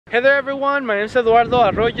Hey there everyone, my name is Eduardo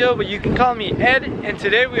Arroyo, but you can call me Ed, and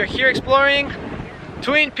today we are here exploring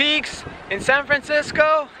Twin Peaks in San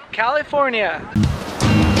Francisco, California.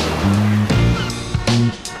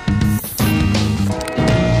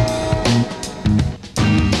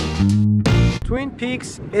 Twin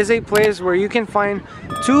Peaks is a place where you can find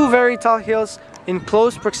two very tall hills in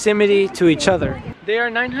close proximity to each other. They are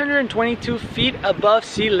 922 feet above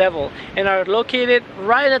sea level and are located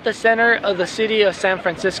right at the center of the city of San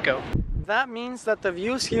Francisco. That means that the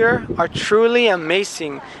views here are truly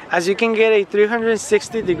amazing, as you can get a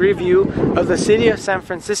 360-degree view of the city of San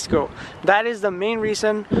Francisco. That is the main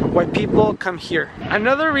reason why people come here.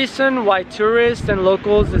 Another reason why tourists and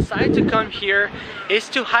locals decide to come here is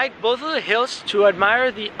to hike both of the hills to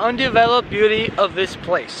admire the undeveloped beauty of this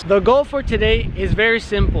place. The goal for today is very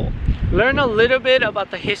simple. Learn a little bit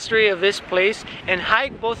about the history of this place and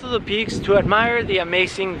hike both of the peaks to admire the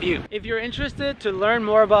amazing view. If you're interested to learn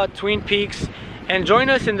more about Twin Peaks and join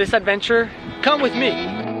us in this adventure, come with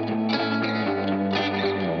me.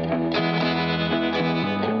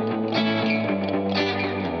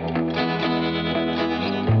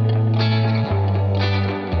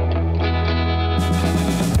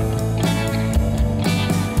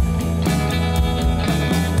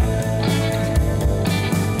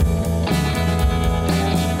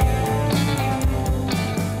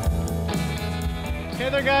 Hey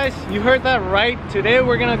there guys, you heard that right. Today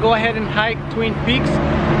we're gonna go ahead and hike Twin Peaks,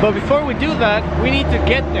 but before we do that, we need to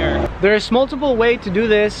get there. There's multiple ways to do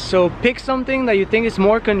this, so pick something that you think is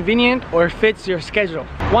more convenient or fits your schedule.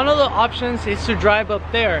 One of the options is to drive up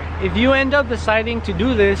there. If you end up deciding to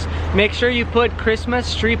do this, make sure you put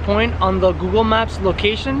Christmas Tree Point on the Google Maps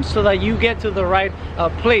location so that you get to the right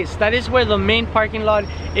place. That is where the main parking lot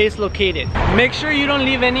is located. Make sure you don't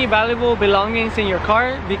leave any valuable belongings in your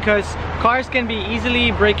car because cars can be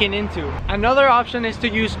easily broken into. Another option is to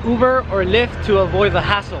use Uber or Lyft to avoid the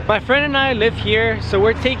hassle. My friend and I live here, so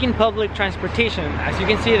we're taking public transportation. As you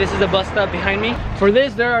can see, this is the bus stop behind me. For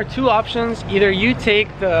this, there are two options. Either you take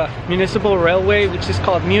the municipal railway, which is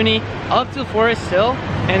called Muni, up to Forest Hill,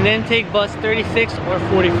 and then take bus 36 or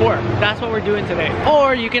 44. That's what we're doing today.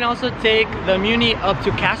 Or you can also take the Muni up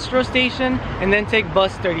to Castro Station and then take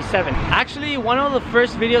bus 37. Actually, one of the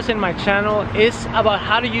first videos in my channel is about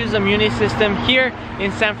how to use the Muni system here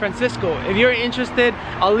in San Francisco. If you're interested,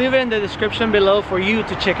 I'll leave it in the description below for you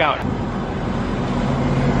to check out.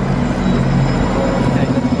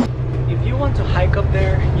 If you want to hike up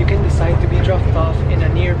there, you can decide to be dropped off in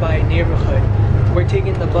a nearby neighborhood. We're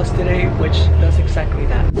taking the bus today, which does exactly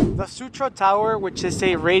that. The Sutra Tower, which is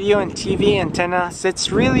a radio and TV antenna,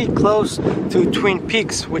 sits really close to Twin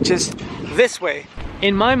Peaks, which is this way.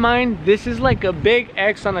 In my mind, this is like a big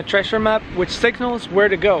X on a treasure map, which signals where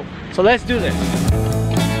to go. So let's do this.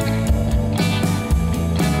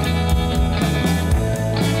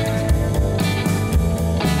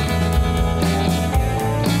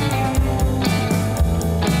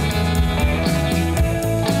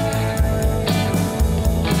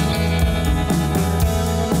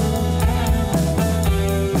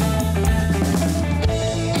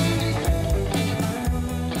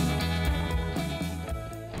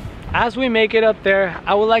 As we make it up there,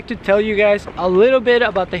 I would like to tell you guys a little bit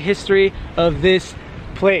about the history of this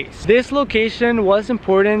place. This location was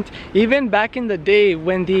important even back in the day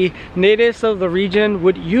when the natives of the region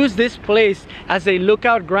would use this place as a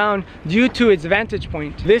lookout ground due to its vantage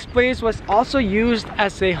point. This place was also used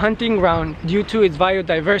as a hunting ground due to its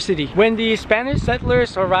biodiversity. When the Spanish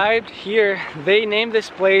settlers arrived here, they named this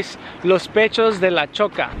place Los Pechos de la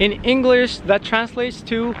Choca. In English, that translates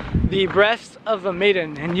to the breast of a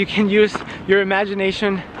maiden, and you can use your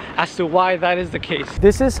imagination as to why that is the case.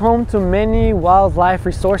 This is home to many wildlife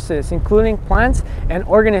resources, including plants and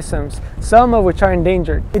organisms, some of which are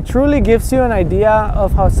endangered. It truly gives you an idea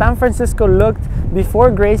of how San Francisco looked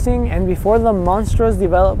before grazing and before the monstrous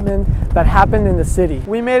development that happened in the city.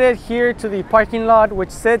 We made it here to the parking lot,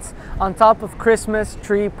 which sits on top of Christmas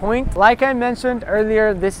Tree Point. Like I mentioned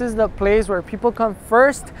earlier, this is the place where people come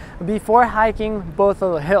first before hiking both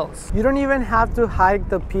of the hills. You don't even have to hike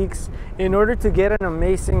the peaks in order to get an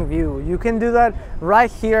amazing view. You can do that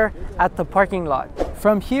right here at the parking lot.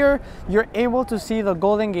 From here, you're able to see the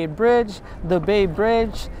Golden Gate Bridge, the Bay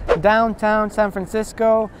Bridge, downtown San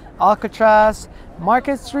Francisco, Alcatraz,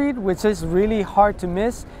 Market Street, which is really hard to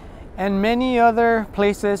miss, and many other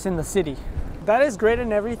places in the city. That is great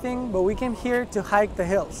and everything, but we came here to hike the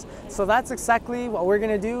hills. So that's exactly what we're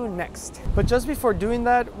gonna do next. But just before doing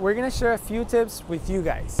that, we're gonna share a few tips with you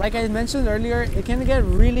guys. Like I mentioned earlier, it can get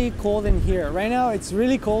really cold in here. Right now it's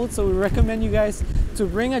really cold, so we recommend you guys to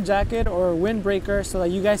bring a jacket or a windbreaker so that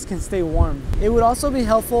you guys can stay warm. It would also be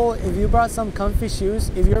helpful if you brought some comfy shoes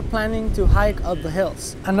if you're planning to hike up the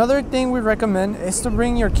hills. Another thing we recommend is to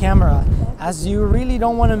bring your camera, as you really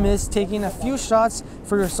don't want to miss taking a few shots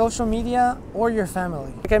for your social media or your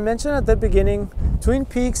family. Like I mentioned at the beginning, Twin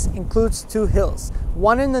Peaks includes two hills.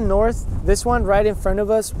 One in the north, this one right in front of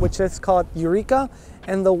us, which is called Eureka,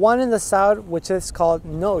 and the one in the south, which is called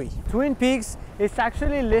Noe. Twin Peaks is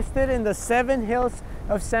actually listed in the 7 hills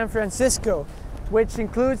of San Francisco, which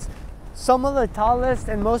includes some of the tallest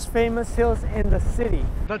and most famous hills in the city.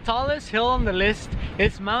 The tallest hill on the list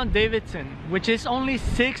is Mount Davidson, which is only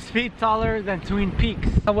 6 feet taller than Twin Peaks.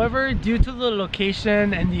 However, due to the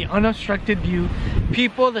location and the unobstructed view,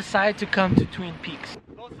 people decide to come to Twin Peaks.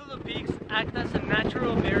 Both of the peaks act as a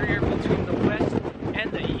natural barrier between the west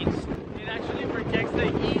and the east. It actually protects the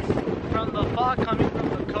east from the fog coming from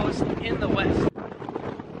the coast in the west.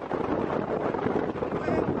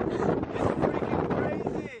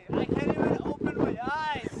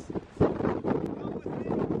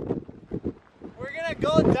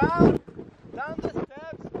 Go down the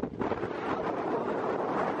steps.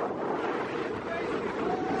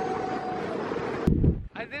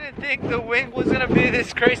 I didn't think the wind was gonna be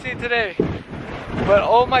this crazy today, but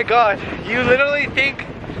oh my god, you literally think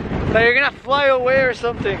that you're gonna fly away or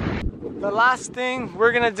something. The last thing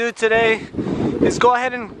we're gonna do today is go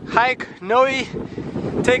ahead and hike Noe,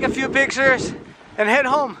 take a few pictures, and head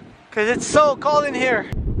home because it's so cold in here.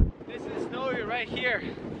 This is Noe right here.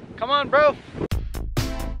 Come on, bro.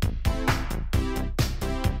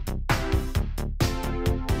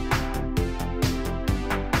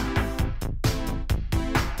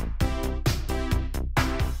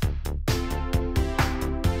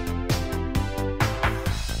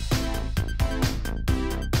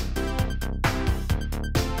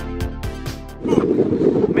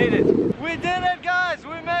 Made it. We did it, guys!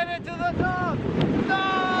 We made it to the top!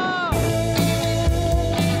 No!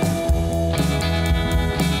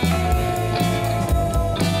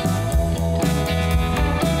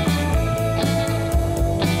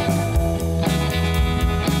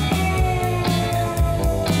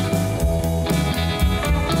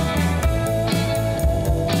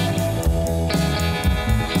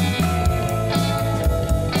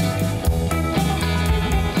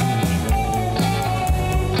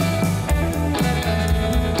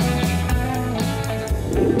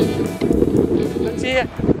 Let's see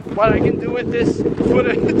what I can do with this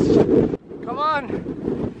footage. Come on,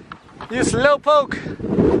 you slowpoke.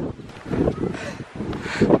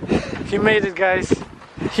 He made it, guys.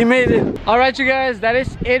 He made it. All right, you guys, that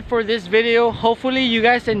is it for this video. Hopefully you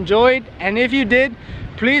guys enjoyed, and if you did,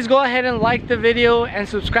 please go ahead and like the video and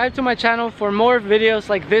subscribe to my channel for more videos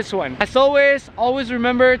like this one. As always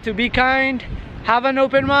remember to be kind, have an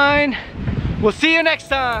open mind. We'll see you next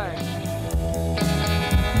time.